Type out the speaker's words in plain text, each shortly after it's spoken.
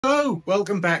Hello,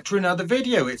 welcome back to another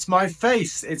video. It's my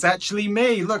face. It's actually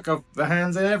me. Look, I've the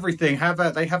hands and everything.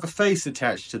 They have a face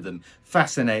attached to them.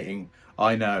 Fascinating,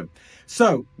 I know.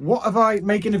 So, what have I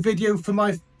making a video for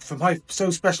my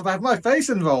so special to have my face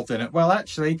involved in it? Well,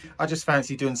 actually, I just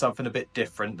fancy doing something a bit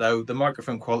different, though the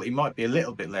microphone quality might be a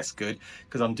little bit less good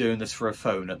because I'm doing this for a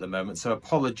phone at the moment. So,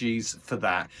 apologies for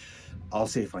that. I'll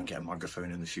see if I can get a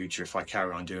microphone in the future if I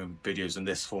carry on doing videos in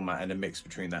this format and a mix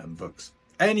between that and books.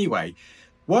 Anyway,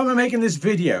 why am I making this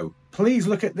video? Please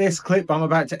look at this clip I'm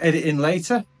about to edit in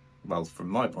later. Well, from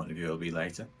my point of view, it'll be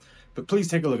later. But please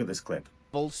take a look at this clip.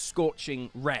 Scorching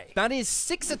Ray. That is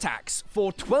 6 attacks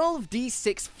for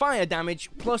 12d6 fire damage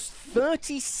plus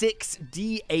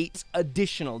 36d8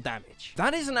 additional damage.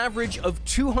 That is an average of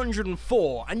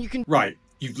 204, and you can... Right,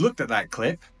 you've looked at that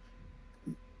clip.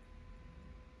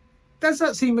 Does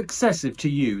that seem excessive to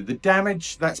you, the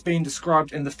damage that's being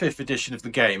described in the 5th edition of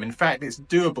the game? In fact, it's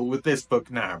doable with this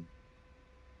book now.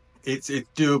 It's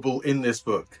doable in this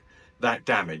book, that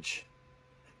damage.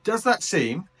 Does that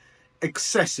seem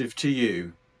excessive to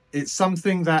you? It's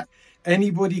something that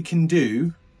anybody can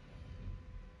do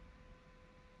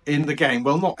in the game.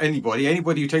 Well, not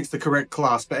anybody who takes the correct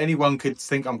class, but anyone could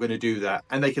think I'm going to do that,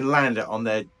 and they can land it on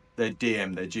their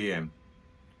DM, their GM,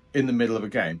 in the middle of a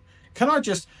game. Can I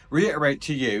just reiterate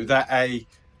to you that a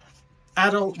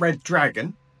adult red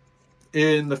dragon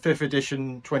in the 5th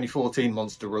edition 2014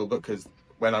 monster rulebook, because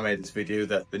when I made this video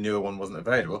that the newer one wasn't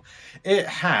available, it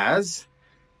has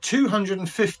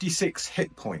 256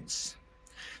 hit points.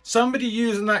 Somebody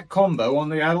using that combo on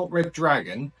the adult red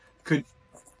dragon could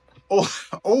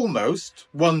almost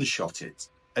one-shot it,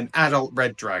 an adult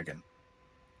red dragon.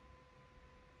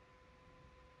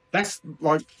 That's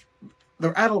like...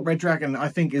 The adult red dragon, I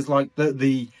think, is like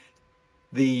the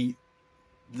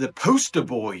poster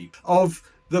boy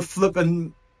of the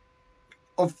flippin'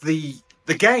 of the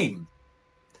game.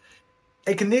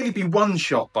 It can nearly be one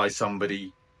shot by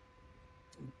somebody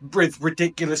with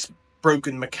ridiculous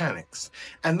broken mechanics,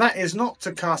 and that is not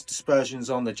to cast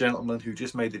aspersions on the gentleman who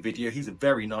just made the video. He's a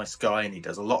very nice guy, and he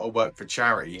does a lot of work for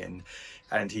charity,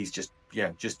 and he's just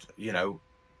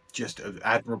just an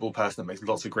admirable person that makes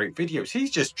lots of great videos. He's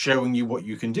just showing you what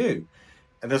you can do,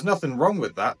 and there's nothing wrong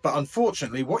with that. But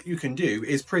unfortunately, what you can do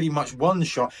is pretty much one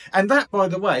shot, and that, by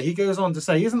the way, he goes on to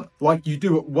say, isn't like you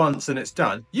do it once and it's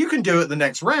done. You can do it the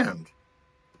next round.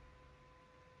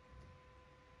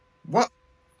 What?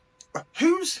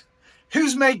 Who's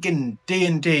making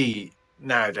D&D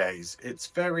nowadays? It's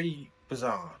very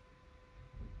bizarre.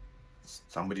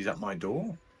 Somebody's at my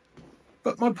door.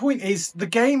 But my point is, the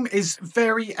game is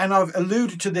very, and I've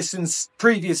alluded to this in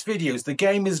previous videos, the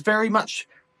game is very much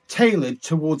tailored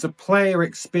towards a player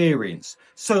experience.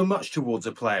 So much towards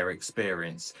a player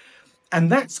experience.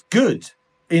 And that's good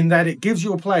in that it gives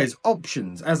your players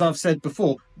options, as I've said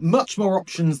before, much more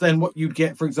options than what you'd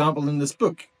get, for example, in this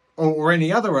book or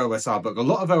any other OSR book. A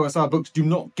lot of OSR books do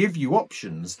not give you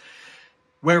options,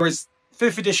 whereas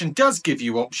 5th edition does give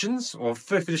you options, or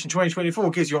 5th edition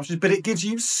 2024 gives you options, but it gives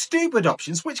you stupid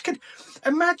options, which could...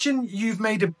 Imagine you've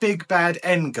made a big bad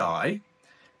end guy,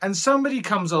 and somebody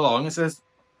comes along and says,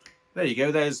 there you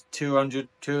go, there's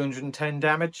 210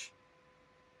 damage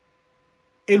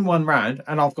in one round,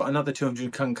 and I've got another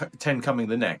 210 coming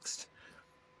the next.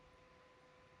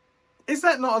 Is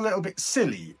that not a little bit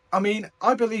silly? I mean,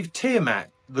 I believe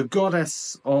Tiamat, the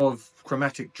goddess of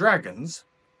chromatic dragons,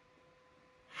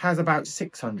 has about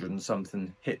 600 and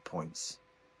something hit points.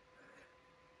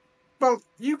 Well,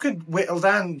 you could whittle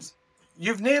down...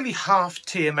 You've nearly half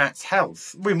Tiamat's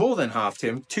health. We're more than half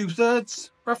Tiamat.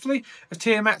 2/3, roughly, of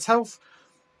Tiamat's health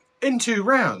in 2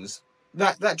 rounds.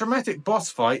 That dramatic boss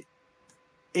fight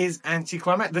is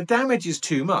anticlimactic. The damage is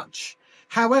too much.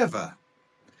 However,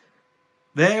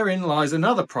 therein lies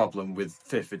another problem with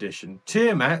 5th edition.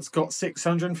 Tiamat's got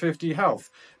 650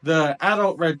 health. The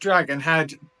adult red dragon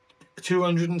had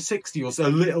 260 or so,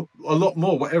 a lot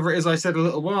more, whatever it is I said a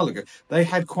little while ago. They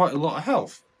had quite a lot of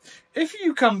health. If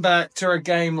you come back to a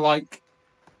game like,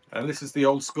 and this is the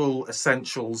old school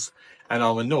Essentials, and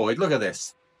I'm annoyed, look at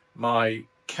this, my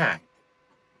cat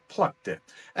plucked it.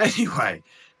 Anyway,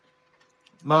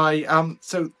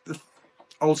 so the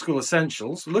old school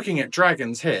Essentials, looking at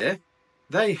dragons here,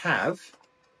 they have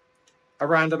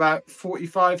around about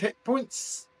 45 hit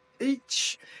points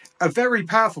each. A very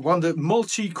powerful one, the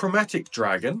multi-chromatic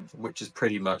dragon, which is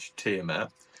pretty much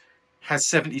Tiamat, has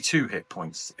 72 hit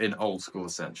points in old school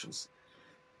Essentials.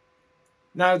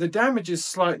 Now, the damage is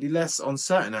slightly less on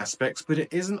certain aspects, but it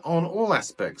isn't on all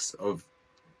aspects of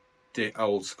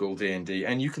old school D&D,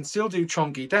 and you can still do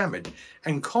chonky damage.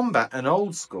 And combat in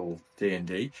old school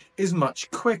D&D is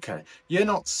much quicker. You're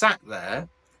not sat there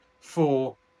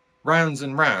for rounds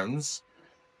and rounds,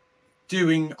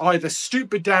 doing either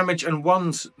stupid damage and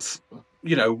one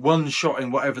shot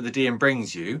in whatever the DM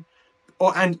brings you,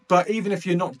 but even if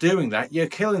you're not doing that, you're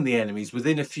killing the enemies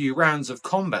within a few rounds of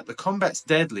combat. The combat's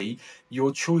deadly,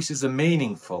 your choices are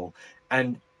meaningful,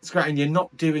 and it's great, and you're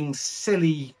not doing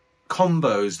silly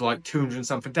combos like 200 and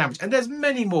something damage. And there's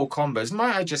many more combos.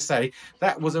 Might I just say,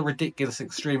 that was a ridiculous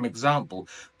extreme example,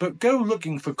 but go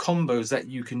looking for combos that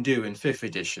you can do in 5th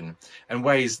edition and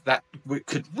ways that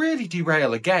could really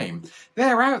derail a game.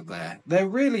 They're out there. They're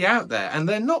really out there, and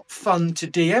they're not fun to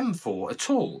DM for at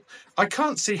all. I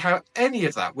can't see how any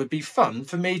of that would be fun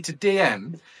for me to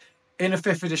DM in a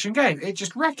 5th edition game. It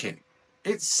just wreck it.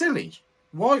 It's silly.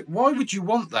 Why would you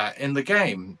want that in the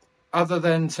game other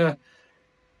than to...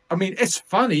 I mean, it's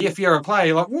funny if you're a player,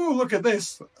 you're like, whoa, look at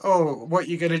this. Oh, what are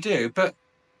you going to do? But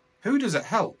who does it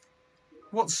help?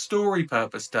 What story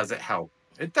purpose does it help?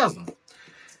 It doesn't.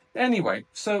 Anyway,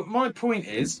 so my point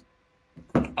is,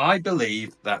 I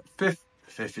believe that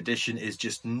 5th edition is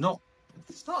just not...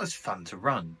 It's not as fun to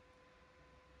run.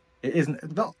 It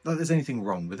isn't... Not that there's anything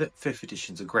wrong with it. 5th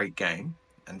edition's a great game.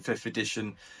 And 5th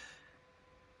edition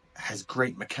has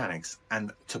great mechanics.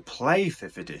 And to play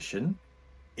 5th edition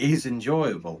is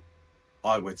enjoyable,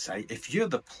 I would say. If you're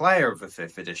the player of a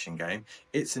 5th edition game,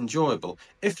 it's enjoyable.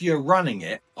 If you're running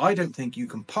it, I don't think you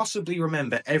can possibly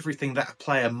remember everything that a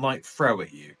player might throw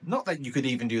at you. Not that you could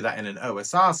even do that in an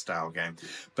OSR style game,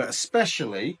 but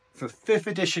especially for 5th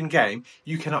edition game,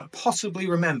 you cannot possibly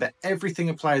remember everything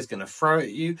a player's going to throw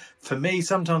at you. For me,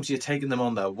 sometimes you're taking them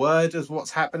on their word as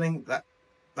what's happening.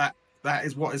 That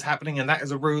is what is happening, and that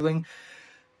is a ruling.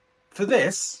 For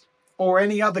this, or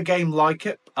any other game like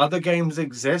it, other games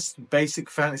exist, basic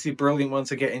fantasy, brilliant ones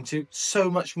to get into, so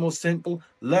much more simple,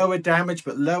 lower damage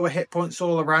but lower hit points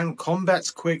all around, combat's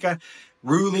quicker,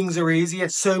 rulings are easier,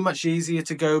 so much easier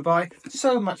to go by,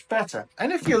 so much better.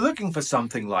 And if you're looking for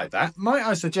something like that, might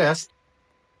I suggest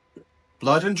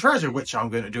Blood and Treasure, which I'm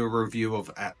going to do a review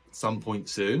of at some point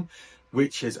soon,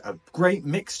 which is a great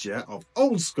mixture of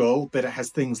old school, but it has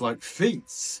things like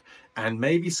feats and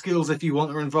maybe skills if you want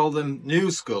to involve them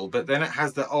new school, but then it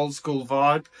has the old school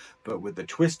vibe, but with the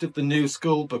twist of the new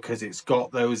school, because it's got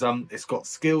those it's got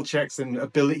skill checks and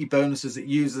ability bonuses it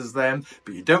uses them,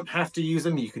 but you don't have to use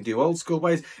them. You can do old school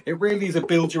ways. It really is a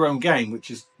build your own game, which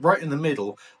is right in the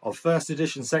middle of 1st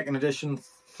edition, 2nd edition,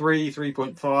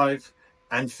 3.5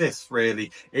 and 5th.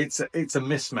 Really, it's a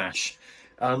mismatch.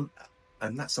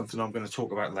 And that's something I'm going to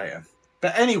talk about later.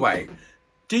 But anyway,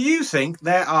 do you think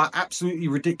there are absolutely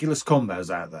ridiculous combos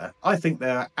out there? I think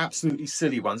there are absolutely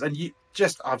silly ones. And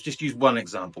I've just used one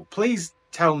example. Please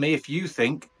tell me if you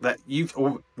think that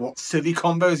or what silly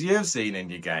combos you've seen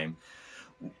in your game.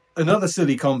 Another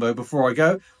silly combo before I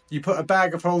go, you put a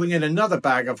bag of holding in another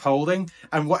bag of holding,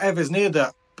 and whatever's near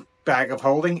the bag of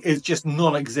holding is just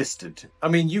non-existent. I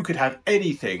mean, you could have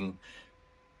anything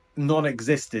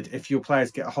non-existed if your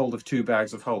players get a hold of 2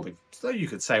 bags of holding. So you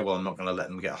could say, well, I'm not going to let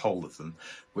them get a hold of them,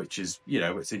 which is,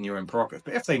 it's in your own prerogative.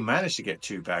 But if they manage to get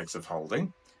 2 bags of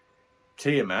holding,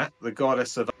 Tiamat, the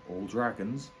goddess of all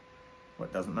dragons, well,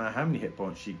 it doesn't matter how many hit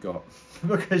points she got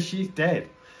because she's dead.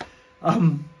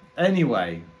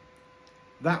 Anyway,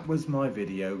 that was my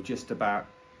video just about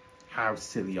how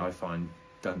silly I find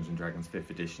Dungeons & Dragons 5th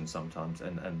edition sometimes,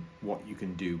 and what you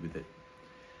can do with it.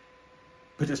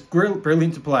 But it's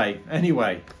brilliant to play.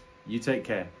 Anyway, you take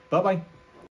care. Bye-bye.